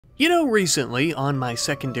You know, recently on my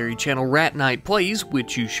secondary channel Rat Night Plays,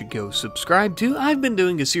 which you should go subscribe to, I've been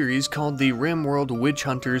doing a series called the RimWorld Witch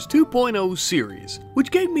Hunters 2.0 series,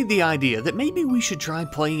 which gave me the idea that maybe we should try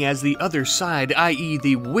playing as the other side, i.e.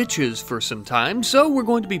 the witches, for some time, so we're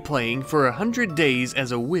going to be playing for 100 days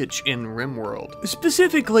as a witch in RimWorld.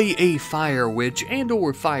 Specifically a fire witch and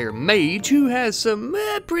or fire mage who has some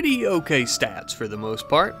pretty okay stats for the most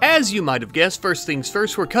part. As you might have guessed, first things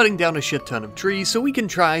first, we're cutting down a shit ton of trees so we can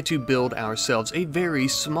try to build ourselves a very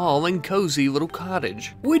small and cozy little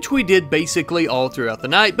cottage, which we did basically all throughout the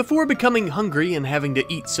night before becoming hungry and having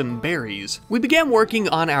to eat some berries. We began working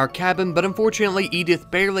on our cabin, but unfortunately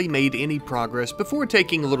Edith barely made any progress before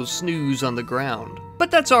taking a little snooze on the ground.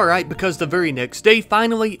 But that's alright, because the very next day,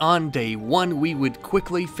 finally on day 1, we would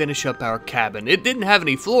quickly finish up our cabin. It didn't have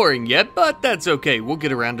any flooring yet, but that's okay, we'll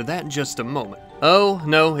get around to that in just a moment. Oh,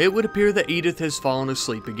 no, it would appear that Edith has fallen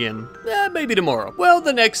asleep again. Maybe tomorrow. Well,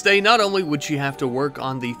 the next day, not only would she have to work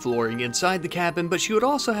on the flooring inside the cabin, but she would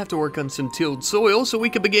also have to work on some tilled soil so we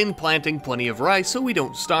could begin planting plenty of rice so we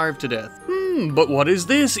don't starve to death. But what is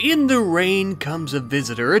this? In the rain comes a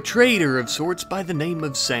visitor, a trader of sorts by the name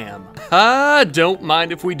of Sam. Don't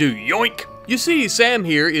mind if we do, yoink! You see, Sam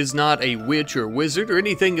here is not a witch or wizard or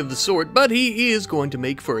anything of the sort, but he is going to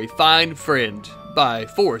make for a fine friend. By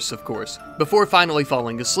force, of course. Before finally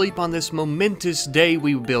falling asleep on this momentous day,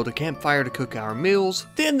 we would build a campfire to cook our meals.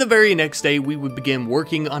 Then the very next day, we would begin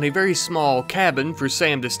working on a very small cabin for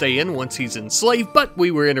Sam to stay in once he's enslaved, but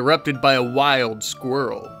we were interrupted by a wild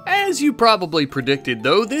squirrel. As you probably predicted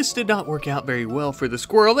though, this did not work out very well for the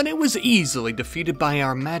squirrel, and it was easily defeated by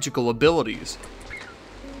our magical abilities.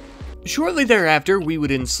 Shortly thereafter, we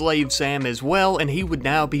would enslave Sam as well, and he would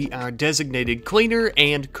now be our designated cleaner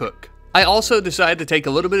and cook. I also decided to take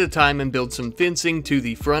a little bit of time and build some fencing to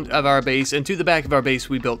the front of our base, and to the back of our base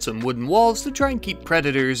we built some wooden walls to try and keep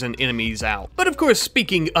predators and enemies out. But of course,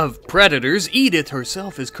 speaking of predators, Edith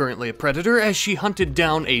herself is currently a predator as she hunted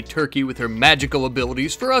down a turkey with her magical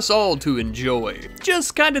abilities for us all to enjoy.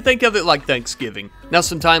 Just kinda think of it like Thanksgiving. Now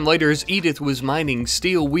sometime later, as Edith was mining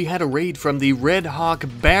steel, we had a raid from the Red Hawk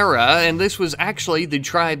Barra, and this was actually the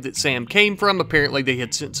tribe that Sam came from. Apparently they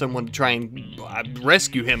had sent someone to try and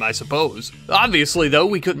rescue him, I suppose. Obviously though,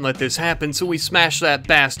 we couldn't let this happen, so we smashed that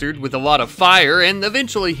bastard with a lot of fire, and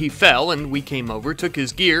eventually he fell, and we came over, took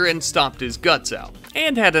his gear, and stomped his guts out,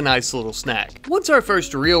 and had a nice little snack. Once our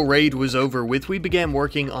first real raid was over with, we began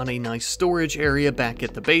working on a nice storage area back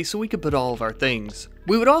at the base so we could put all of our things.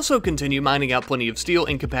 We would also continue mining out plenty of steel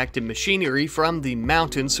and compacted machinery from the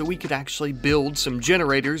mountains so we could actually build some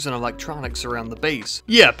generators and electronics around the base.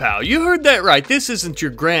 Yeah, pal, you heard that right. This isn't your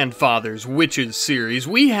grandfather's Witches series.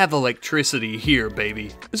 We have electricity here, baby.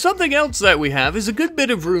 Something else that we have is a good bit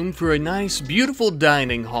of room for a nice, beautiful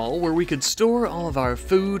dining hall where we could store all of our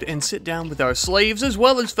food and sit down with our slaves as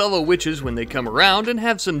well as fellow witches when they come around and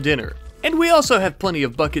have some dinner. And we also have plenty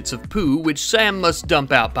of buckets of poo, which Sam must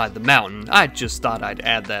dump out by the mountain. I just thought I'd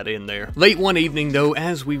add that in there. Late one evening though,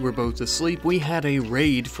 as we were both asleep, we had a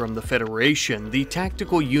raid from the Federation, the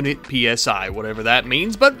Tactical Unit PSI, whatever that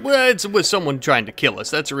means, but it was someone trying to kill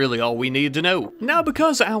us. That's really all we needed to know. Now,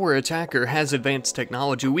 because our attacker has advanced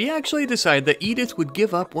technology, we actually decided that Edith would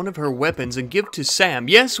give up one of her weapons and give to Sam.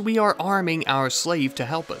 Yes, we are arming our slave to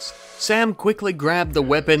help us. Sam quickly grabbed the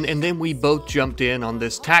weapon, and then we both jumped in on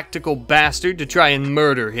this tactical bastard to try and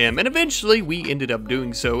murder him, and eventually we ended up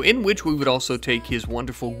doing so, in which we would also take his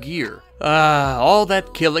wonderful gear. All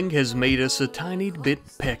that killing has made us a tiny bit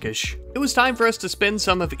peckish. It was time for us to spend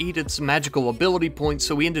some of Edith's magical ability points,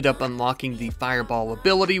 so we ended up unlocking the Fireball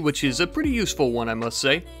ability, which is a pretty useful one, I must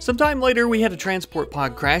say. Sometime later, we had a transport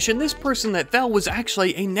pod crash, and this person that fell was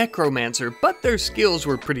actually a necromancer, but their skills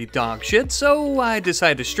were pretty dog shit, so I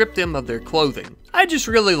decided to strip them of their clothing. I just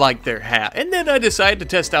really liked their hat, and then I decided to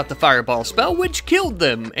test out the Fireball spell, which killed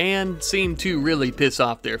them, and seemed to really piss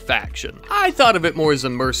off their faction. I thought of it more as a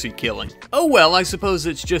mercy killing. Oh well, I suppose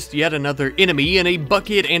it's just yet another enemy in a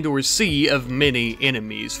bucket and or sea of many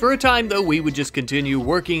enemies. For a time though, we would just continue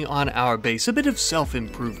working on our base, a bit of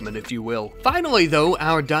self-improvement if you will. Finally though,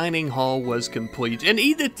 our dining hall was complete, and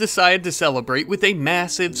Edith decided to celebrate with a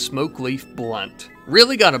massive smoke leaf blunt.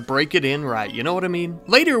 Really gotta break it in right, you know what I mean?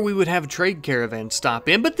 Later we would have a trade caravan stop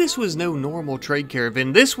in, but this was no normal trade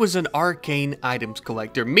caravan. This was an arcane items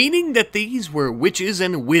collector, meaning that these were witches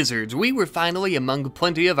and wizards. We were finally among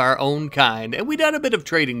plenty of our own kind, and we did a bit of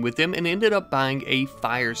trading with them and ended up buying a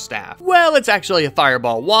fire staff. Well, it's actually a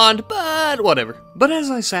fireball wand, but whatever. But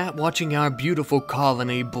as I sat watching our beautiful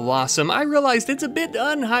colony blossom, I realized it's a bit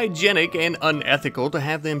unhygienic and unethical to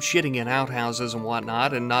have them shitting in outhouses and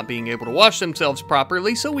whatnot and not being able to wash themselves properly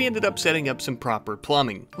properly, so we ended up setting up some proper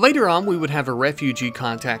plumbing. Later on, we would have a refugee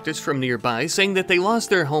contact us from nearby saying that they lost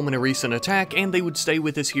their home in a recent attack and they would stay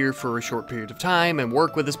with us here for a short period of time and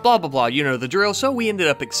work with us, blah blah blah, you know the drill. So we ended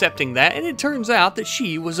up accepting that, and it turns out that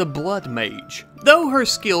she was a blood mage. Though her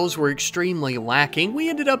skills were extremely lacking, we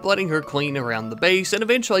ended up letting her clean around the base, and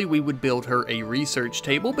eventually we would build her a research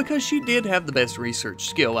table because she did have the best research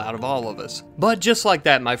skill out of all of us. But just like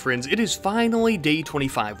that, my friends, it is finally day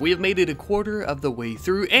 25. We have made it a quarter of the way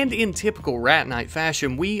through, and in typical Rat Knight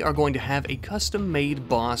fashion, we are going to have a custom-made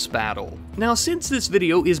boss battle. Now, since this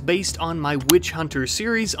video is based on my Witch Hunter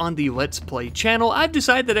series on the Let's Play channel, I've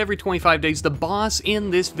decided that every 25 days, the boss in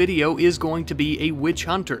this video is going to be a Witch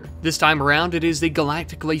Hunter. This time around, it is the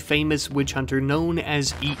galactically famous witch hunter known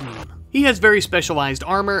as Eaton. He has very specialized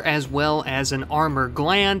armor as well as an armor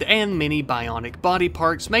gland and many bionic body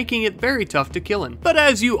parts, making it very tough to kill him. But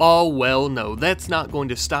as you all well know, that's not going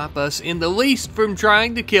to stop us in the least from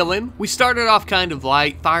trying to kill him. We started off kind of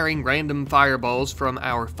light, firing random fireballs from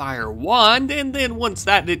our fire wand, and then once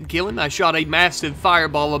that didn't kill him, I shot a massive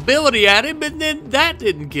fireball ability at him, and then that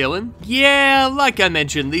didn't kill him. Yeah, like I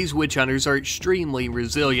mentioned, these witch hunters are extremely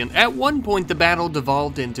resilient. At one point, the battle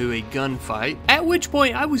devolved into a gunfight, at which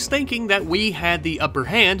point I was thinking that we had the upper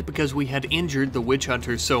hand because we had injured the witch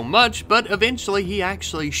hunter so much, but eventually he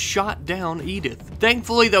actually shot down Edith.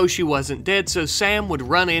 Thankfully though, she wasn't dead, so Sam would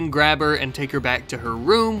run in, grab her, and take her back to her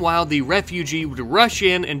room while the refugee would rush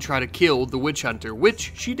in and try to kill the witch hunter,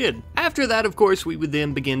 which she did. After that, of course, we would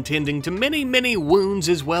then begin tending to many wounds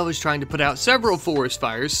as well as trying to put out several forest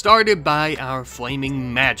fires started by our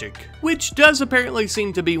flaming magic, which does apparently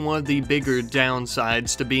seem to be one of the bigger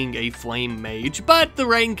downsides to being a flame mage, but the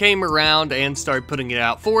rain came around and started putting it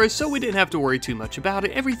out for us, so we didn't have to worry too much about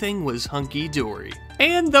it. Everything was hunky-dory.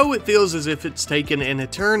 And though it feels as if it's taken an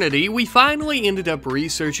eternity, we finally ended up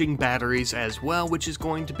researching batteries as well, which is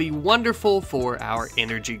going to be wonderful for our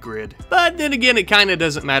energy grid. But then again, it kinda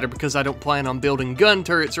doesn't matter because I don't plan on building gun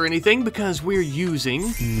turrets or anything because we're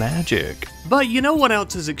using magic. But you know what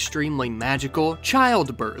else is extremely magical?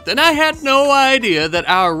 Childbirth. And I had no idea that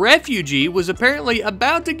our refugee was apparently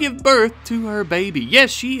about to give birth to her baby. Yes,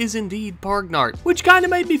 she is indeed Pargnart, which kinda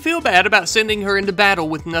made me feel bad about sending her into battle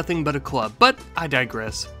with nothing but a club, but I digress.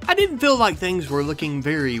 I didn't feel like things were looking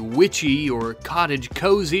very witchy or cottage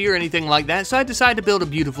cozy or anything like that, so I decided to build a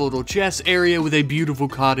beautiful little chess area with a beautiful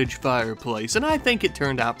cottage fireplace, and I think it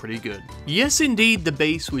turned out pretty good. Yes, indeed, the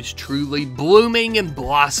base was truly blooming and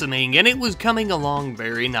blossoming, and it was coming along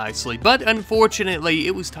very nicely, but unfortunately,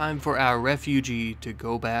 it was time for our refugee to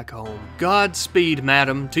go back home. Godspeed,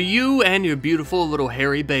 madam, to you and your beautiful little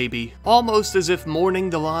hairy baby. Almost as if mourning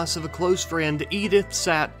the loss of a close friend, Edith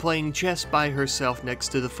sat playing chess by herself next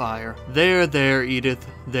to the fire. There, Edith.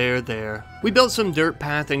 There. We built some dirt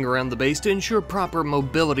pathing around the base to ensure proper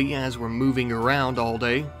mobility as we're moving around all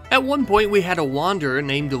day. At one point, we had a wanderer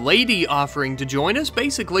named Lady offering to join us,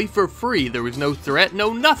 basically for free. There was no threat,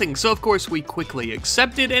 no nothing, so of course we quickly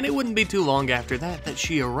accepted, and it wouldn't be too long after that that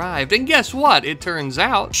she arrived. And guess what? It turns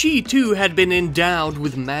out she too had been endowed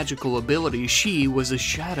with magical abilities. She was a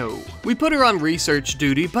shadow. We put her on research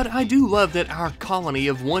duty, but I do love that our colony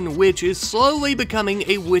of one witch is slowly becoming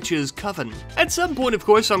a witch's coven. At some point, of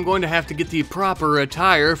course, I'm going to have to get the proper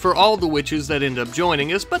attire for all the witches that end up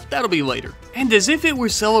joining us, but that'll be later. And as if it were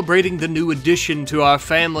celebrating the new addition to our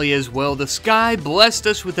family as well, the sky blessed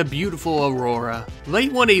us with a beautiful aurora.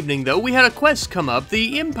 Late one evening though, we had a quest come up.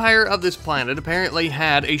 The empire of this planet apparently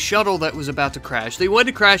had a shuttle that was about to crash. They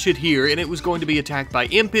wanted to crash it here and it was going to be attacked by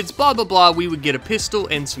impids, blah blah blah. We would get a pistol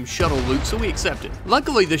and some shuttle loot, so we accepted.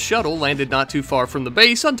 Luckily the shuttle landed not too far from the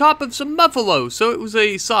base on top of some buffalo, so it was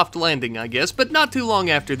a soft landing I guess, but not too long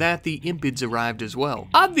after that the impids arrived as well.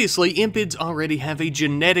 Obviously impids already have a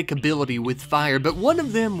genetic ability with fire, but one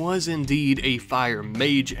of them was indeed a fire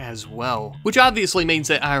mage as well, which obviously means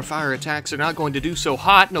that our fire attacks are not going to do so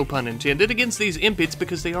hot, no pun intended, against these impids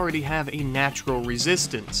because they already have a natural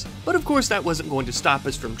resistance. But of course that wasn't going to stop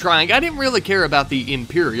us from trying. I didn't really care about the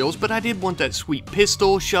Imperials, but I did want that sweet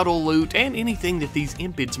pistol, shuttle loot, and anything that these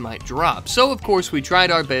impids might drop. So of course we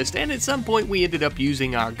tried our best, and at some point we ended up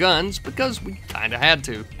using our guns because we kinda had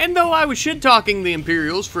to. And though I was shit-talking the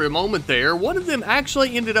Imperials for a moment there, one of them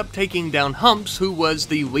actually ended up taking down Humps, who was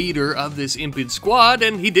the the leader of this impid squad,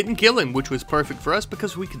 and he didn't kill him, which was perfect for us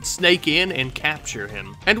because we could snake in and capture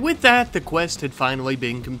him. And with that, the quest had finally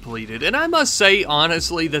been completed, and I must say,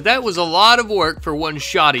 honestly, that was a lot of work for one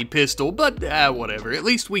shoddy pistol, but whatever. At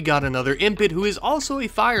least we got another impid who is also a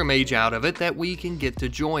fire mage out of it that we can get to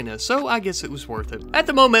join us, so I guess it was worth it. At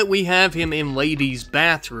the moment, we have him in Lady's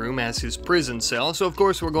bathroom as his prison cell, so of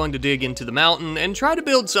course we're going to dig into the mountain and try to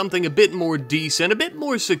build something a bit more decent, a bit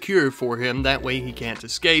more secure for him, that way he can't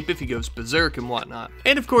escape if he goes berserk and whatnot.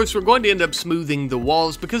 And of course we're going to end up smoothing the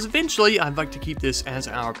walls because eventually I'd like to keep this as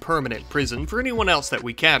our permanent prison for anyone else that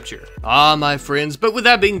we capture. Ah, my friends, but with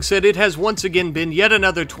that being said, it has once again been yet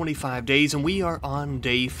another 25 days and we are on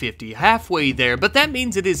day 50, halfway there, but that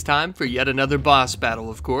means it is time for yet another boss battle,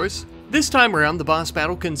 of course. This time around, the boss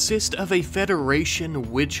battle consists of a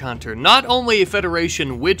Federation witch hunter. Not only a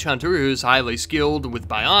Federation witch hunter who is highly skilled with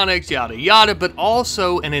bionics, yada yada, but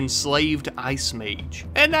also an enslaved ice mage.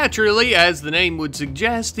 And naturally, as the name would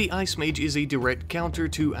suggest, the ice mage is a direct counter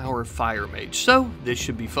to our fire mage, so this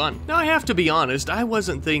should be fun. Now I have to be honest, I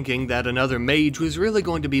wasn't thinking that another mage was really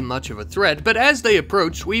going to be much of a threat, but as they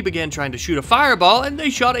approached, we began trying to shoot a fireball and they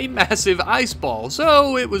shot a massive ice ball,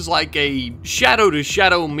 so it was like a shadow to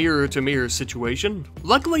shadow, mirror to mirror situation.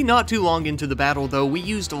 Luckily, not too long into the battle though, we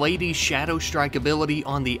used Lady's Shadow Strike ability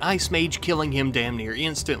on the Ice Mage, killing him damn near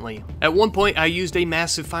instantly. At one point, I used a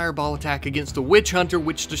massive fireball attack against the Witch Hunter,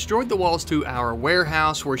 which destroyed the walls to our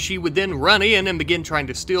warehouse, where she would then run in and begin trying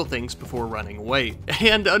to steal things before running away.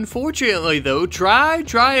 And unfortunately though, try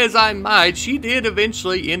as I might, she did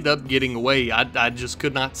eventually end up getting away. I just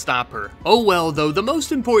could not stop her. Oh well though, the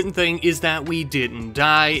most important thing is that we didn't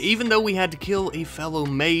die. Even though we had to kill a fellow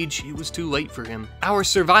mage, it was too late for him. Our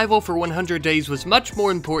survival for 100 days was much more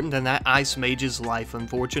important than that ice mage's life,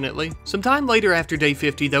 unfortunately. Sometime later after day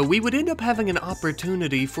 50 though, we would end up having an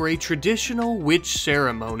opportunity for a traditional witch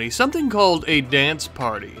ceremony, something called a dance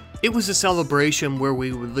party. It was a celebration where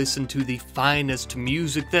we would listen to the finest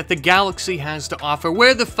music that the galaxy has to offer,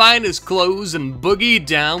 wear the finest clothes, and boogie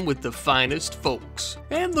down with the finest folks.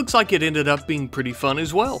 And looks like it ended up being pretty fun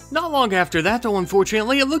as well. Not long after that though,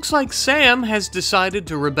 unfortunately, it looks like Sam has decided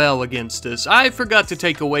to rebel against us. I forgot to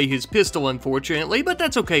take away his pistol, unfortunately, but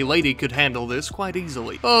that's okay, Lady could handle this quite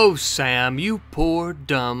easily. Oh, Sam, you poor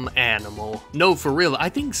dumb animal. No, for real, I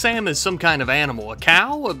think Sam is some kind of animal. A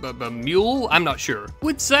cow? A mule? I'm not sure.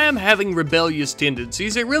 With Sam having rebellious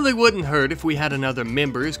tendencies, it really wouldn't hurt if we had another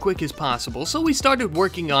member as quick as possible, so we started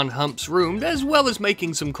working on Hump's room, as well as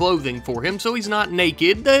making some clothing for him so he's not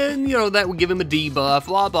naked, then, you know, that would give him a debuff,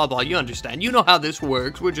 blah blah blah, you understand, you know how this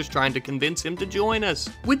works, we're just trying to convince him to join us.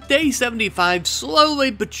 With day 75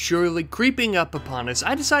 slowly but surely creeping up upon us,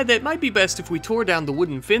 I decided that it might be best if we tore down the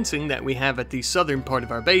wooden fencing that we have at the southern part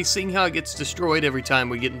of our base, seeing how it gets destroyed every time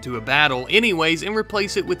we get into a battle anyways, and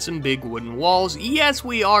replace it with some big wooden walls. Yes,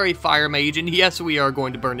 we are a fire mage, and yes, we are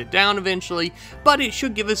going to burn it down eventually, but it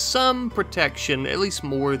should give us some protection, at least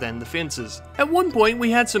more than the fences. At one point, we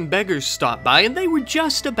had some beggars stop by, and they were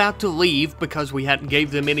just about to leave because we hadn't gave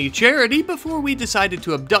them any charity before we decided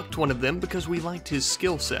to abduct one of them because we liked his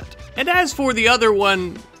skill set. And as for the other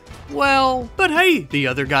one, well, but hey, the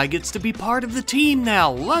other guy gets to be part of the team now,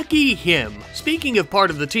 lucky him. Speaking of part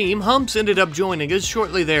of the team, Humps ended up joining us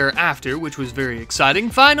shortly thereafter, which was very exciting.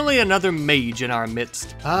 Finally, another mage in our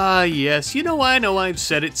midst. Ah yes, you know, I know I've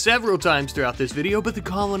said it several times throughout this video, but the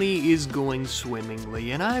colony is going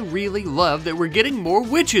swimmingly, and I really love that we're getting more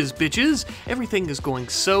witches, bitches. Everything is going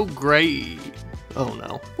so great. Oh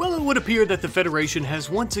no. Well, it would appear that the Federation has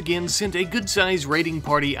once again sent a good-sized raiding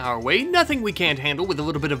party our way, nothing we can't handle with a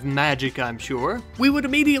little bit of magic, I'm sure. We would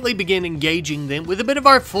immediately begin engaging them with a bit of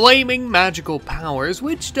our flaming magical powers,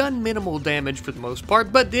 which done minimal damage for the most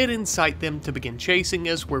part, but did incite them to begin chasing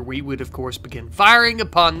us, where we would of course begin firing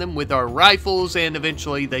upon them with our rifles, and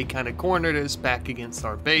eventually they kind of cornered us back against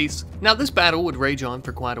our base. Now this battle would rage on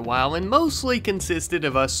for quite a while, and mostly consisted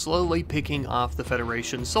of us slowly picking off the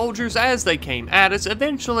Federation soldiers as they came at us.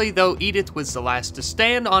 Eventually, though, Edith was the last to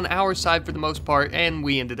stand on our side for the most part, and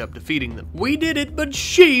we ended up defeating them. We did it, but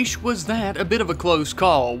sheesh, was that a bit of a close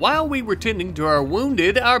call. While we were tending to our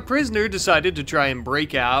wounded, our prisoner decided to try and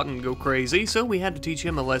break out and go crazy, so we had to teach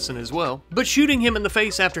him a lesson as well. But shooting him in the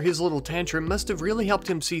face after his little tantrum must have really helped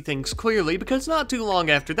him see things clearly, because not too long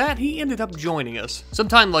after that, he ended up joining us.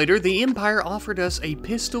 Sometime later, the Empire offered us a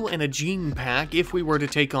pistol and a gene pack if we were to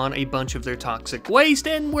take on a bunch of their toxic waste,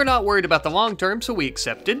 and we're not worried about the long term, so we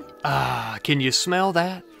accepted. Ah, can you smell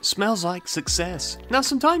that? Smells like success. Now,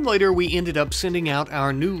 some time later, we ended up sending out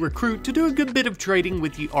our new recruit to do a good bit of trading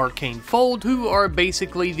with the Arcane Fold, who are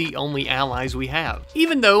basically the only allies we have.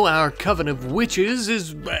 Even though our Coven of Witches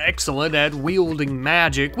is excellent at wielding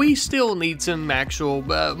magic, we still need some actual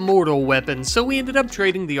mortal weapons, so we ended up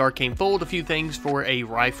trading the Arcane Fold a few things for a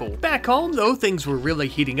rifle. Back home, though, things were really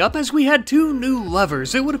heating up as we had two new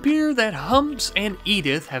lovers. It would appear that Humps and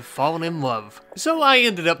Edith have fallen in love. So I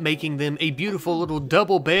ended up making them a beautiful little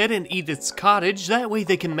double bed in Edith's cottage, that way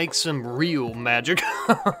they can make some real magic.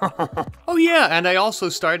 Oh yeah, and I also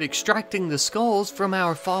started extracting the skulls from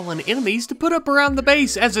our fallen enemies to put up around the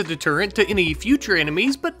base as a deterrent to any future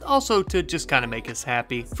enemies, but also to just kind of make us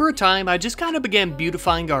happy. For a time, I just kind of began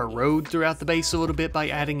beautifying our road throughout the base a little bit by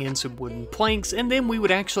adding in some wooden planks, and then we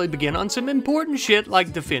would actually begin on some important shit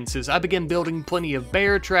like defenses. I began building plenty of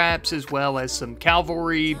bear traps as well as some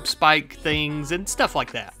cavalry spike things and stuff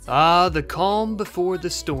like that. Ah, the calm before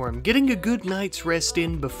the storm, getting a good night's rest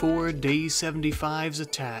in before Day 75's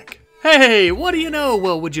attack. Hey, what do you know?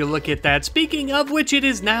 Well, would you look at that? Speaking of which, it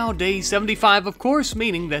is now Day 75, of course,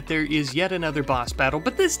 meaning that there is yet another boss battle,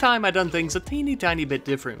 but this time I've done things a teeny tiny bit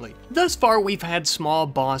differently. Thus far, we've had small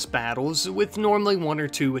boss battles with normally 1 or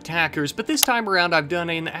 2 attackers, but this time around I've done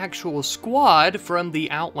an actual squad from the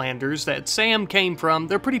Outlanders that Sam came from.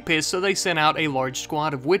 They're pretty pissed, so they sent out a large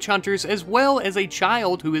squad of witch hunters as well as a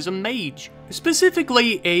child who is a mage.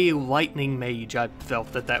 Specifically, a lightning mage. I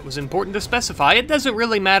felt that that was important to specify. It doesn't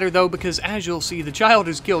really matter though, because as you'll see, the child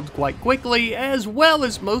is killed quite quickly, as well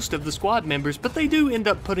as most of the squad members, but they do end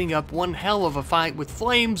up putting up one hell of a fight with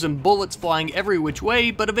flames and bullets flying every which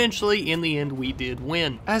way, but eventually, in the end, we did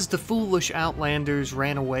win. As the foolish Outlanders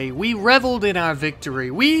ran away, we reveled in our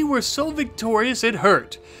victory. We were so victorious it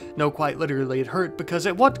hurt. No, quite literally it hurt, because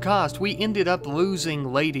at what cost? We ended up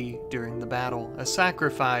losing Lady during the battle, a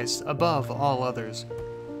sacrifice above all others.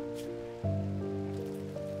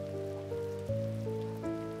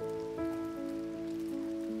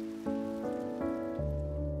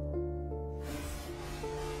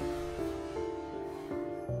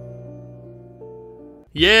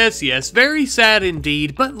 Yes, very sad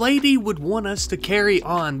indeed, but Lady would want us to carry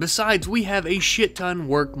on. Besides, we have a shit ton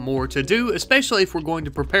work more to do, especially if we're going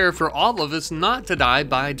to prepare for all of us not to die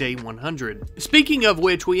by day 100. Speaking of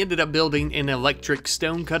which, we ended up building an electric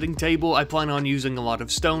stone cutting table. I plan on using a lot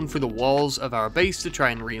of stone for the walls of our base to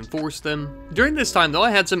try and reinforce them. During this time though,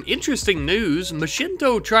 I had some interesting news.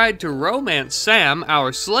 Mashinto tried to romance Sam,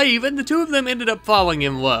 our slave, and the two of them ended up falling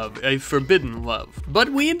in love, a forbidden love. But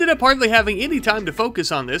we ended up hardly having any time to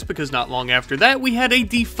focus on this, because not long after that we had a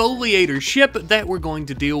defoliator ship that we're going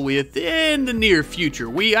to deal with in the near future.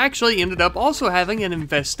 We actually ended up also having an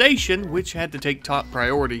infestation, which had to take top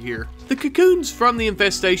priority here. The cocoons from the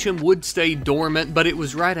infestation would stay dormant, but it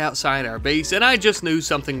was right outside our base, and I just knew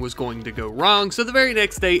something was going to go wrong, so the very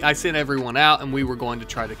next day I sent everyone out and we were going to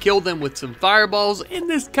try to kill them with some fireballs, and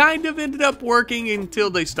this kind of ended up working until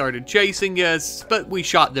they started chasing us, but we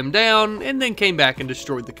shot them down and then came back and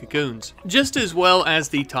destroyed the cocoons. Just as well as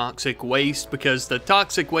the toxic waste, because the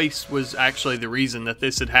toxic waste was actually the reason that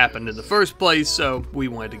this had happened in the first place, so we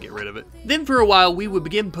wanted to get rid of it. Then for a while we would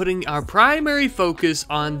begin putting our primary focus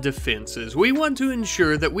on defenses. We want to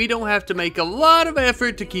ensure that we don't have to make a lot of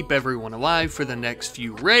effort to keep everyone alive for the next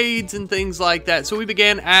few raids and things like that, so we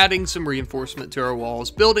began adding some reinforcement to our walls,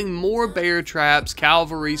 building more bear traps,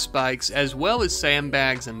 cavalry spikes, as well as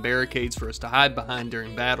sandbags and barricades for us to hide behind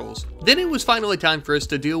during battles. Then it was finally time for us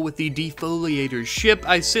to deal with the defoliator ship.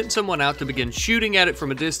 I sent someone out to begin shooting at it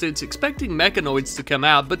from a distance, expecting mechanoids to come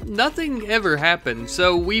out, but nothing ever happened,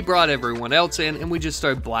 so we brought everyone else in and we just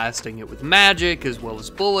started blasting it with magic as well as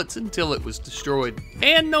bullets until it was destroyed.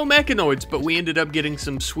 And no mechanoids, but we ended up getting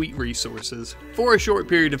some sweet resources. For a short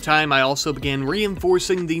period of time, I also began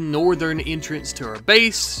reinforcing the northern entrance to our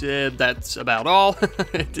base. That's about all.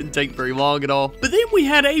 It didn't take very long at all. But then we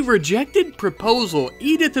had a rejected proposal.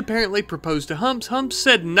 Edith apparently proposed to Humps. Humps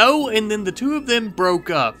said no, and then the two of them broke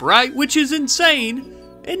up, right? Which is insane,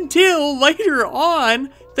 until later on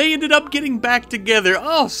they ended up getting back together.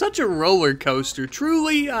 Oh, such a roller coaster.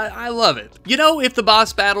 Truly, I love it. You know, if the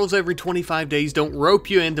boss battles every 25 days don't rope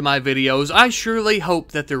you into my videos, I surely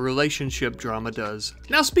hope that the relationship drama does.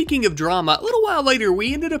 Now, speaking of drama, a little while later,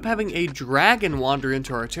 we ended up having a dragon wander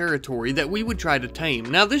into our territory that we would try to tame.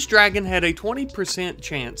 Now, this dragon had a 20%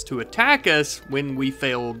 chance to attack us when we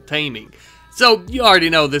failed taming. So, you already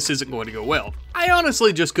know this isn't going to go well. I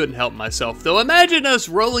honestly just couldn't help myself though. Imagine us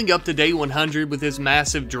rolling up to day 100 with this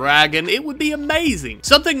massive dragon. It would be amazing.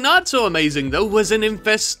 Something not so amazing though was an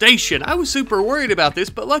infestation. I was super worried about this,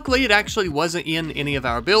 but luckily it actually wasn't in any of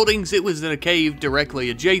our buildings. It was in a cave directly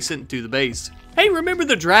adjacent to the base. Hey, remember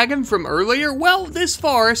the dragon from earlier? Well, this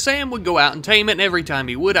far, Sam would go out and tame it, and every time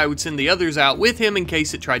he would, I would send the others out with him in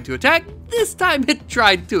case it tried to attack. This time it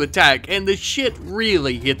tried to attack, and the shit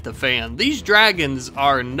really hit the fan. These dragons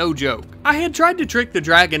are no joke. I had tried to trick the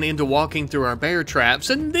dragon into walking through our bear traps,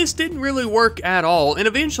 and this didn't really work at all, and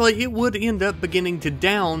eventually it would end up beginning to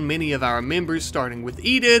down many of our members, starting with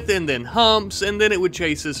Edith, and then Humps, and then it would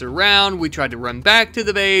chase us around. We tried to run back to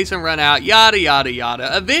the base and run out, yada yada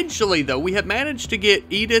yada. Eventually, though, we had managed to get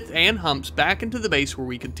Edith and Humps back into the base where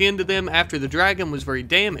we could tend to them after the dragon was very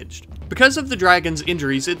damaged. Because of the dragon's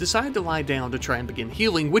injuries, it decided to lie down to try and begin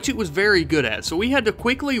healing, which it was very good at, so we had to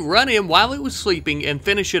quickly run in while it was sleeping and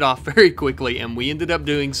finish it off very quickly, and we ended up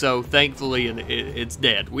doing so, thankfully, and it's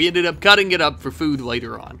dead. We ended up cutting it up for food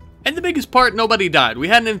later on. And the biggest part, nobody died. We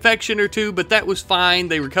had an infection or two, but that was fine.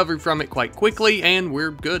 They recovered from it quite quickly, and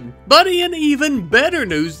we're good. But in even better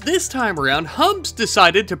news, this time around, Humps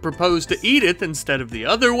decided to propose to Edith instead of the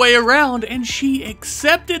other way around, and she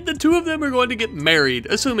accepted. The two of them are going to get married,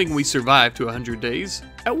 assuming we survive to 100 days.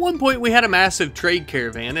 At one point, we had a massive trade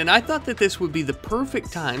caravan, and I thought that this would be the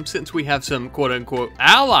perfect time, since we have some quote-unquote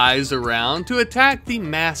allies around, to attack the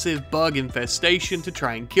massive bug infestation to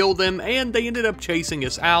try and kill them, and they ended up chasing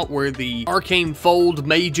us out, where the arcane fold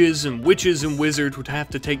mages and witches and wizards would have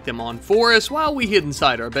to take them on for us while we hid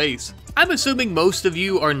inside our base. I'm assuming most of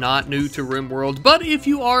you are not new to RimWorld, but if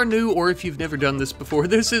you are new or if you've never done this before,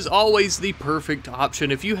 this is always the perfect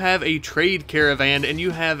option. If you have a trade caravan and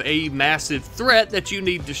you have a massive threat that you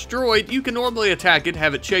need destroyed, you can normally attack it,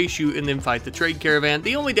 have it chase you, and then fight the trade caravan.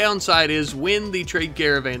 The only downside is when the trade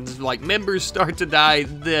caravan's members start to die,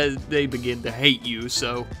 they begin to hate you,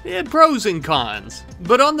 so yeah, pros and cons.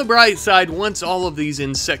 But on the bright side, once all of these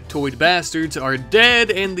insectoid bastards are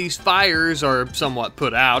dead and these fires are somewhat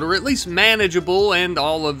put out, or at least manageable, and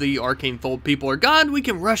all of the arcane fold people are gone, we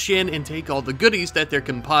can rush in and take all the goodies that their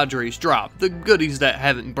compadres drop, the goodies that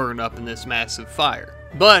haven't burned up in this massive fire.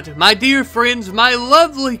 But, my dear friends, my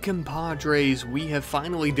lovely compadres, we have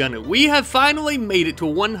finally done it. We have finally made it to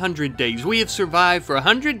 100 days. We have survived for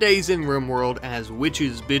 100 days in RimWorld as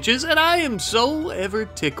witches bitches, and I am so ever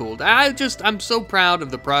tickled. I'm so proud of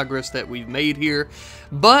the progress that we've made here,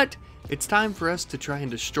 but it's time for us to try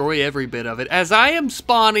and destroy every bit of it, as I am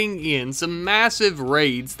spawning in some massive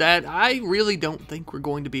raids that I really don't think we're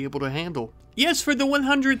going to be able to handle. Yes, for the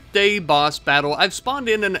 100th day boss battle, I've spawned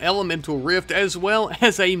in an elemental rift as well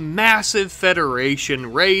as a massive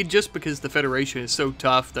Federation raid, just because the Federation is so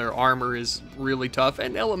tough, their armor is really tough,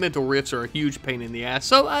 and elemental rifts are a huge pain in the ass,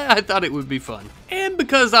 so I thought it would be fun. And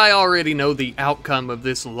because I already know the outcome of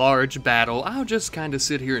this large battle, I'll just kind of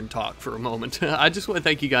sit here and talk for a moment. I just want to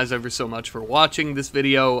thank you guys ever so much for watching this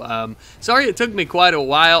video. Sorry it took me quite a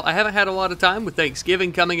while. I haven't had a lot of time with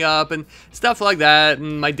Thanksgiving coming up and stuff like that,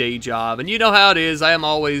 and my day job, and you know how it is. I am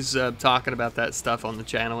always talking about that stuff on the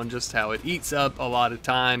channel and just how it eats up a lot of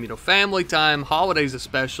time, you know, family time, holidays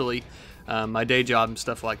especially, my day job and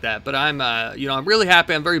stuff like that. But I'm, you know, I'm really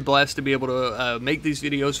happy. I'm very blessed to be able to make these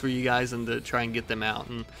videos for you guys and to try and get them out.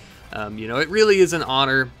 And, you know, it really is an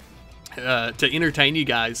honor to entertain you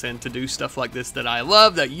guys and to do stuff like this that I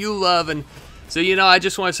love, that you love. And so, you know, I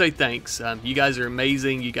just want to say thanks. You guys are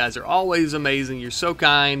amazing. You guys are always amazing. You're so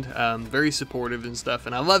kind, very supportive and stuff,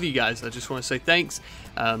 and I love you guys. I just want to say thanks.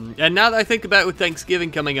 And now that I think about it, with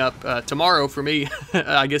Thanksgiving coming up tomorrow for me,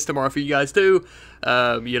 I guess tomorrow for you guys too,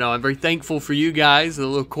 you know, I'm very thankful for you guys. A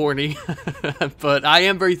little corny, but I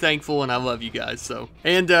am very thankful and I love you guys. So,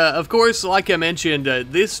 and of course, like I mentioned,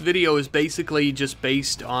 this video is basically just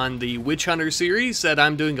based on the Witch Hunter series that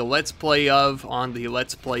I'm doing a Let's Play of on the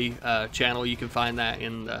Let's Play channel. You can find that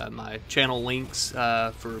in my channel links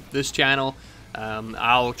for this channel.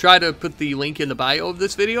 I'll try to put the link in the bio of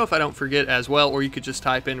this video if I don't forget as well, or you could just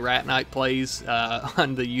type in Rat Night Plays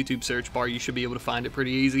on the YouTube search bar. You should be able to find it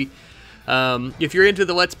pretty easy. If you're into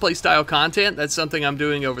the Let's Play style content, that's something I'm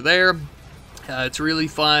doing over there. It's really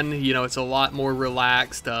fun. You know, it's a lot more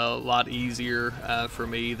relaxed, a lot easier for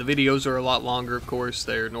me. The videos are a lot longer, of course.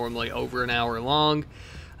 They're normally over an hour long.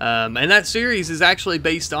 And that series is actually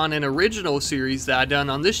based on an original series that I done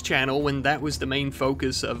on this channel when that was the main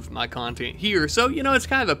focus of my content here. So, you know, it's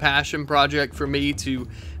kind of a passion project for me to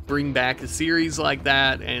bring back a series like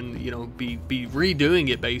that and, you know, be redoing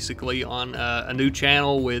it basically on a new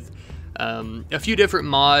channel with a few different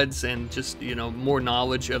mods and just, you know, more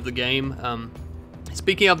knowledge of the game.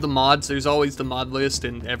 Speaking of the mods, there's always the mod list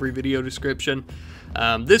in every video description.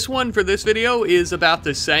 This one for this video is about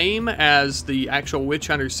the same as the actual Witch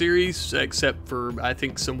Hunter series, except for, I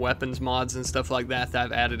think, some weapons mods and stuff like that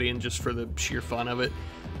I've added in just for the sheer fun of it.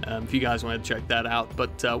 If you guys want to check that out.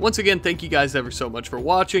 But once again, thank you guys ever so much for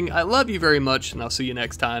watching. I love you very much, and I'll see you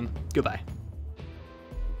next time. Goodbye.